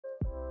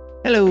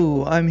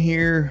Hello, I'm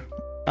here.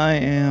 I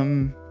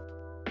am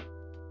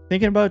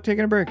thinking about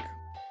taking a break.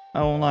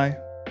 I won't lie.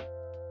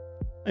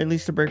 At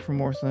least a break from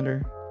War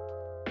Thunder.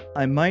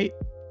 I might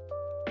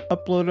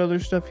upload other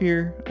stuff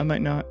here. I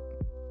might not.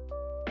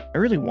 I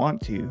really want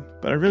to,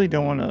 but I really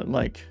don't want to,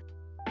 like,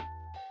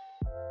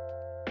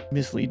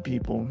 mislead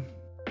people.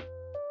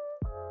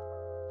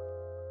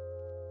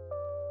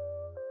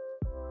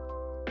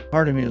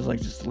 Part of me is like,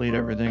 just delete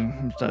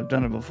everything. I've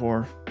done it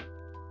before.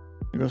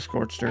 I go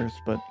scorched earth,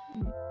 but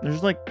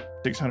there's like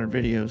 600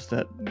 videos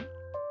that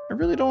I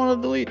really don't want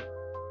to delete.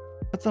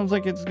 That sounds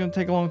like it's going to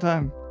take a long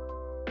time.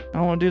 I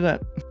don't want to do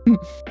that.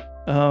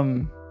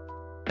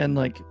 And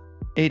like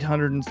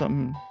 800 and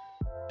something,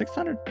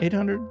 600,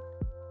 800,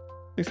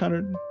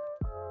 600,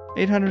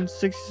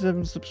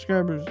 867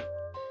 subscribers.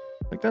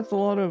 Like that's a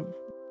lot of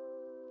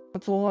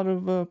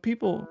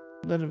people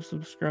that have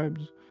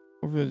subscribed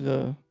over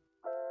the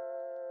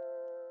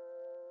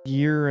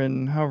year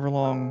and however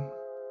long.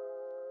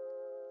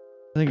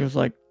 I think it was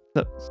like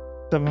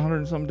 700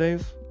 and some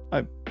days.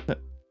 I put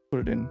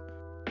it in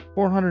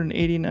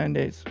 489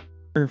 days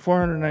or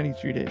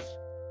 493 days.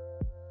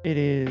 It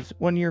is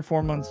 1 year,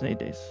 4 months, and 8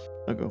 days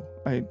ago.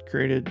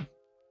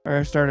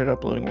 I started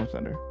uploading War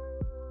Thunder.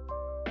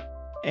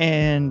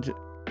 And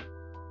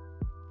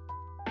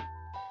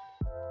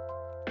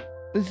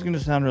this is going to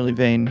sound really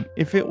vain.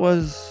 If I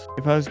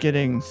was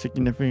getting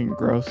significant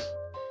growth,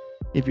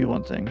 it'd be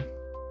one thing.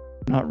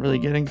 Not really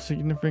getting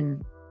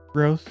significant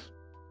growth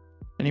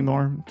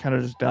anymore. Kind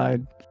of just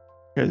died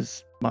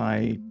because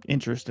my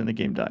interest in the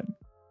game died.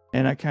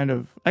 And I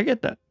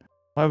get that.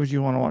 Why would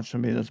you want to watch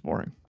somebody that's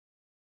boring?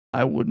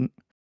 I wouldn't.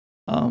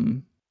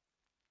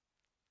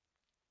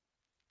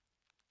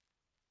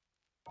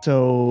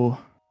 So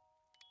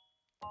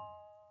I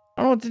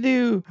don't know what to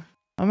do.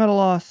 I'm at a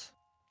loss.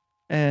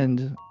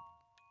 And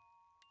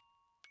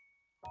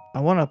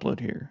I want to upload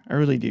here. I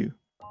really do.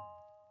 I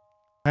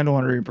kind of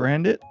want to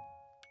rebrand it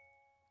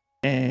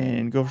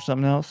and go for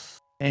something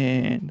else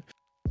and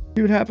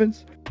see what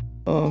happens.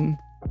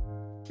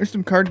 There's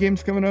some card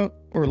games coming out,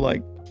 or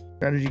like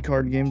strategy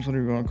card games,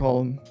 whatever you want to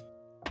call them.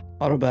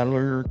 Auto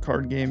battler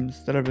card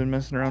games that I've been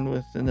messing around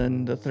with, and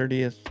then the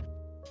 30th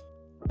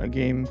a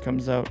game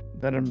comes out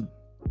that I'm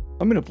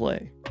gonna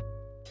play.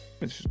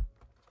 Which,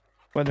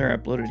 whether I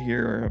upload it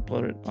here or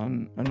upload it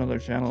on another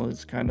channel,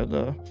 is kind of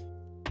the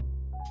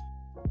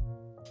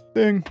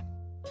thing.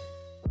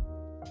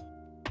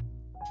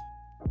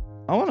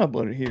 I want to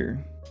upload it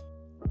here.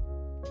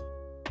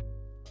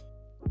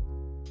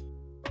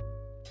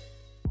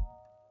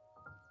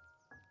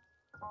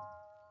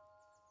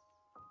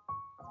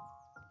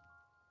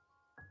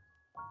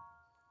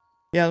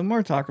 Yeah, the more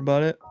I talk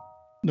about it,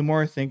 the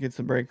more I think it's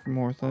a break from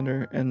War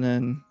Thunder, and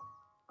then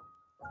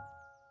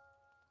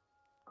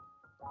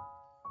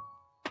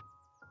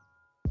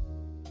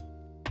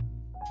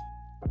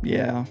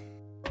yeah.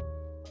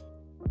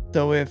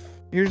 So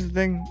here's the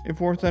thing, if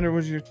War Thunder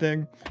was your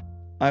thing,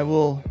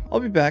 I'll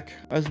be back.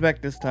 I was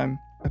back this time.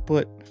 I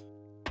put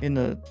in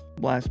the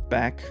last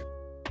back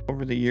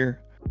over the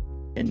year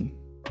in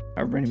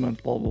however many months,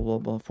 blah blah blah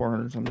blah,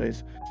 400 some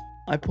days.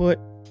 I put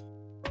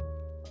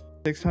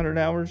 600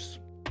 hours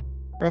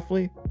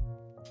roughly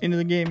into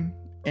the game,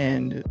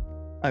 and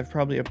I've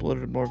probably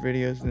uploaded more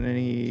videos than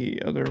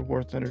any other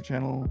War Thunder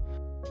channel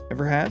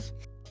ever has.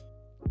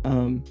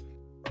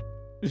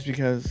 Just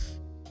because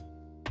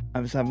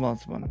I was having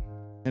lots of fun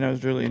and I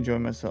was really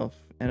enjoying myself,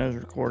 and I was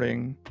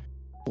recording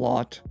a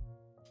lot.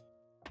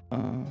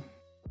 And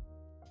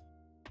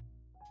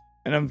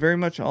I'm very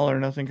much all or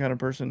nothing kind of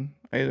person.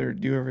 I either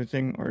do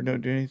everything or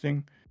don't do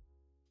anything.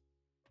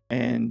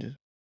 And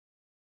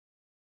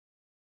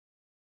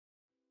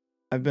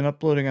I've been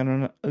uploading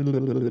on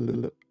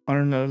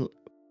another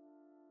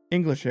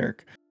English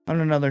Eric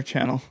on another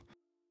channel,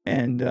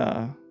 and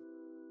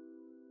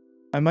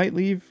I might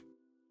leave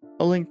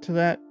a link to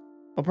that.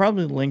 I'll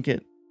probably link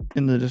it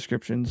in the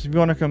descriptions if you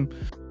want to come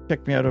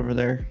check me out over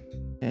there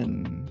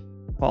and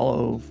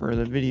follow for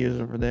the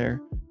videos over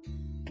there,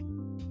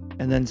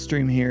 and then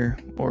stream here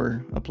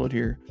or upload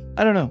here.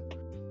 I don't know.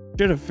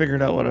 Should have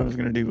figured out what I was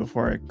going to do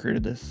before I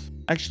created this.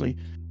 Actually,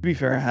 to be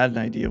fair, I had an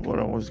idea of what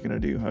I was going to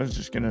do. I was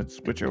just going to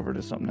switch over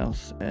to something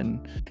else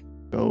and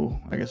go,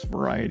 I guess,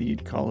 variety,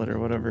 you'd call it, or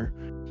whatever,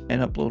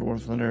 and upload War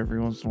Thunder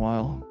every once in a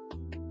while.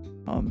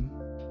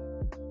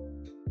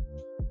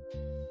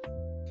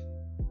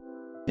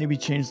 Maybe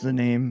change the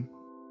name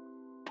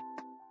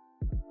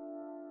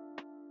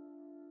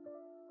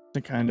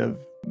to kind of,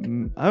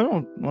 I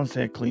don't want to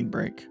say a clean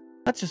break.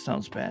 That just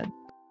sounds bad.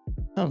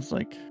 Sounds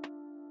like,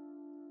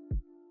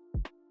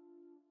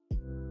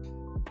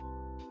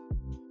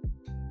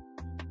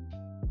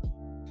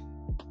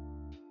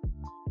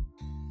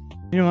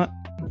 you know what?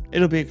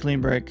 It'll be a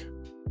clean break.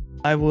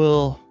 I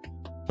will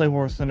play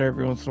War Thunder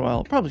every once in a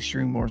while. Probably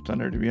stream War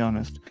Thunder, to be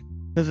honest,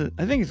 because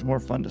I think it's more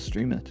fun to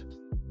stream it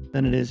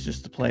than it is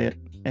just to play it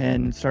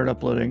and start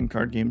uploading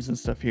card games and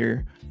stuff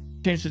here.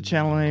 Change the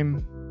channel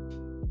name.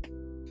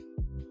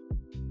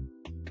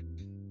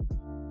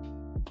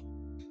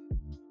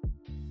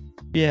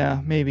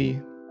 Yeah,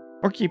 maybe.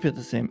 Or keep it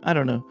the same. I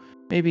don't know.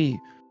 Maybe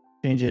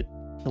change it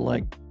to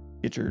like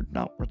Skitcher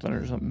Not Worth It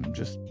or something,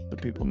 just so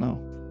people know.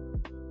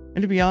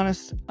 And to be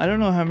honest, I don't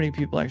know how many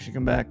people actually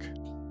come back.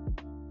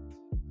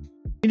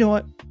 You know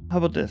what? How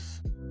about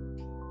this?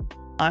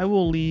 I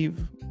will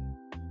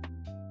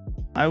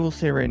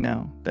say right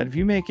now that if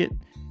you make it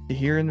to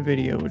here in the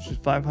video, which is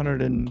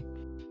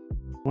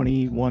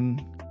 521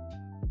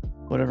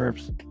 whatever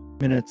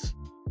minutes,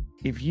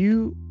 if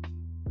you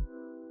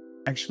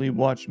actually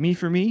watch me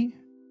for me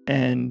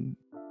and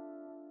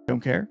don't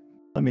care,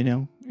 let me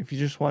know. If you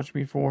just watch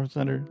me for War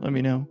Thunder, let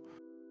me know.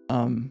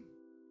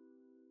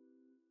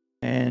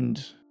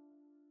 And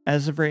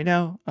as of right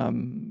now,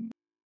 I'm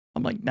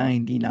like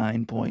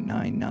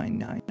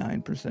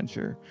 99.9999%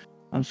 sure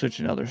I'm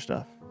switching to other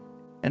stuff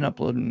and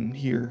uploading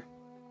here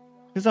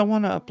because I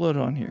want to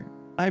upload on here.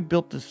 I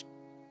built this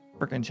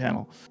freaking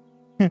channel.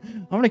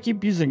 I'm gonna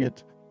keep using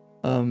it.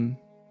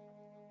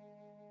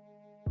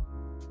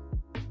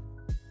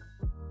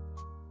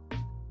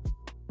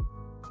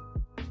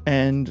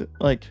 And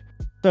like,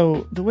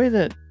 so the way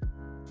that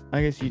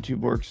I guess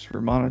YouTube works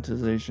for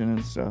monetization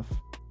and stuff,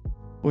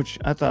 which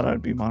I thought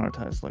I'd be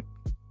monetized like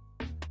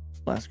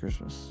last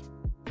Christmas,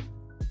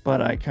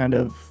 but I kind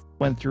of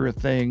went through a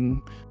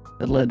thing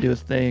that led to a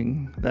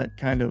thing that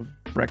kind of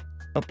wrecked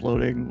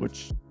uploading,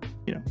 which,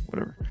 you know,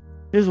 whatever.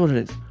 It is what it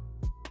is.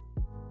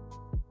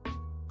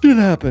 It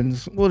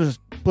happens. We'll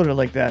just put it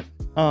like that.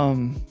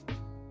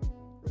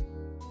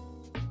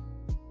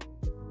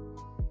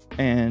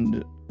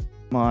 And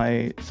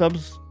my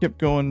subs kept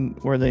going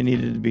where they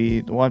needed to be.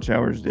 The watch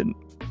hours didn't.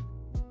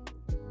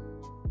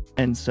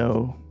 And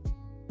so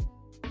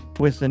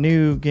with the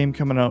new game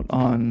coming out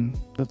on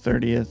the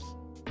 30th,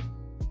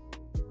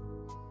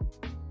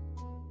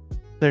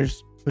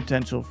 there's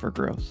potential for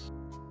growth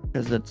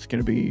because that's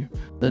going to be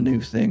the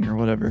new thing or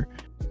whatever.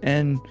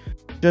 And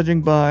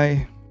judging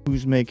by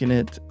who's making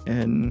it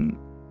and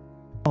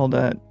all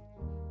that,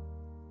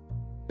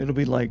 it'll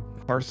be like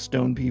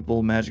Hearthstone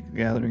people, Magic the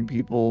Gathering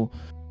people,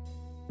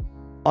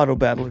 Auto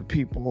Battler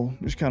people,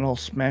 just kind of all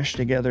smashed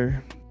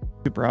together,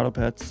 Super Auto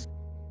Pets,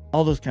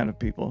 all those kind of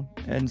people.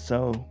 And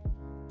so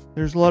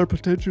there's a lot of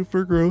potential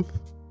for growth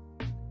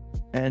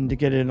and to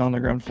get in on the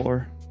ground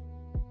floor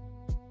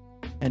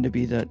and to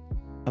be that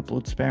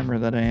upload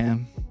spammer that I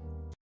am.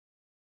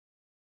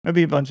 I'll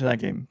be a bunch of that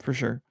game for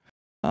sure.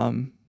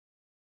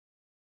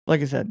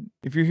 Like I said,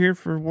 if you're here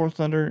for War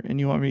Thunder and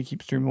you want me to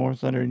keep streaming War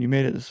Thunder and you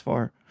made it this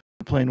far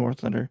playing War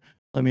Thunder,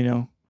 let me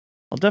know.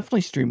 I'll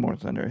definitely stream War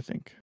Thunder, I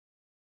think.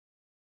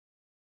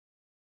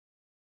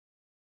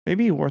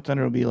 Maybe War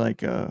Thunder will be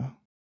like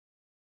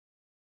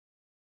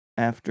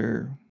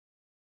after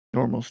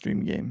normal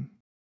stream game.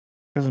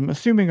 Because I'm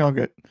assuming I'll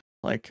get,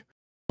 like,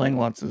 playing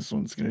lots of this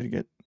one's going to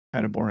get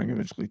kind of boring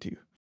eventually too.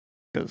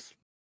 Because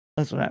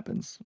that's what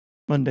happens.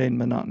 Mundane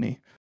monotony.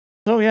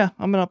 So yeah,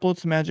 I'm going to upload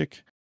some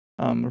magic.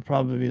 It'll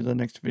probably be the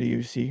next video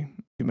you see.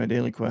 Do my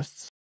daily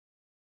quests.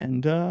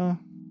 And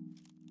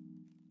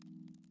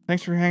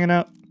thanks for hanging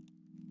out.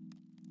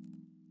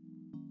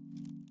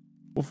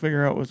 We'll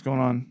figure out what's going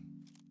on.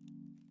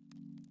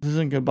 This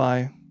isn't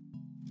goodbye.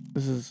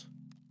 This is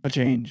a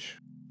change.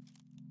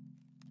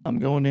 I'm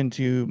going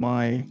into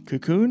my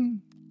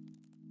cocoon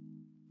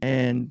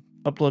and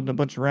uploading a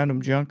bunch of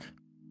random junk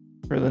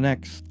for the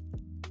next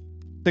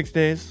 6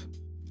 days.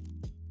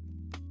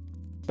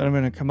 Then I'm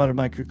going to come out of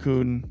my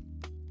cocoon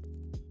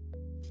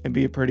and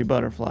be a pretty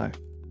butterfly.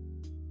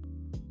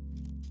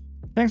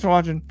 Thanks for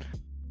watching.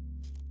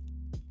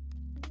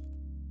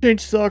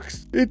 Change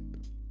sucks. It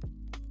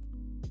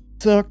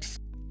sucks.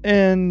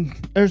 And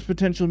there's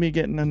potential me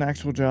getting an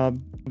actual job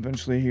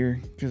eventually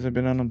here because I've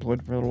been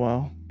unemployed for a little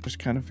while. Just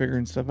kind of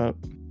figuring stuff out.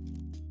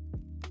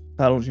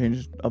 That'll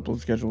change upload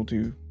schedule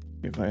too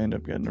if I end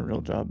up getting a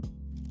real job.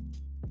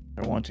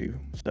 I want to.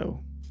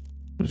 So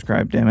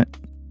subscribe, damn it.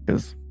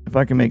 Because if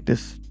I can make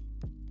this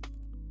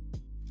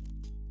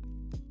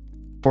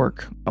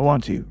work, I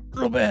want to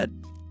real bad.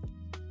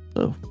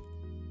 So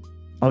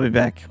I'll be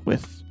back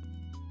with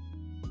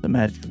the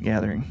Magic the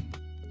Gathering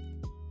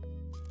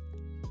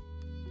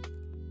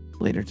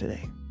later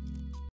today.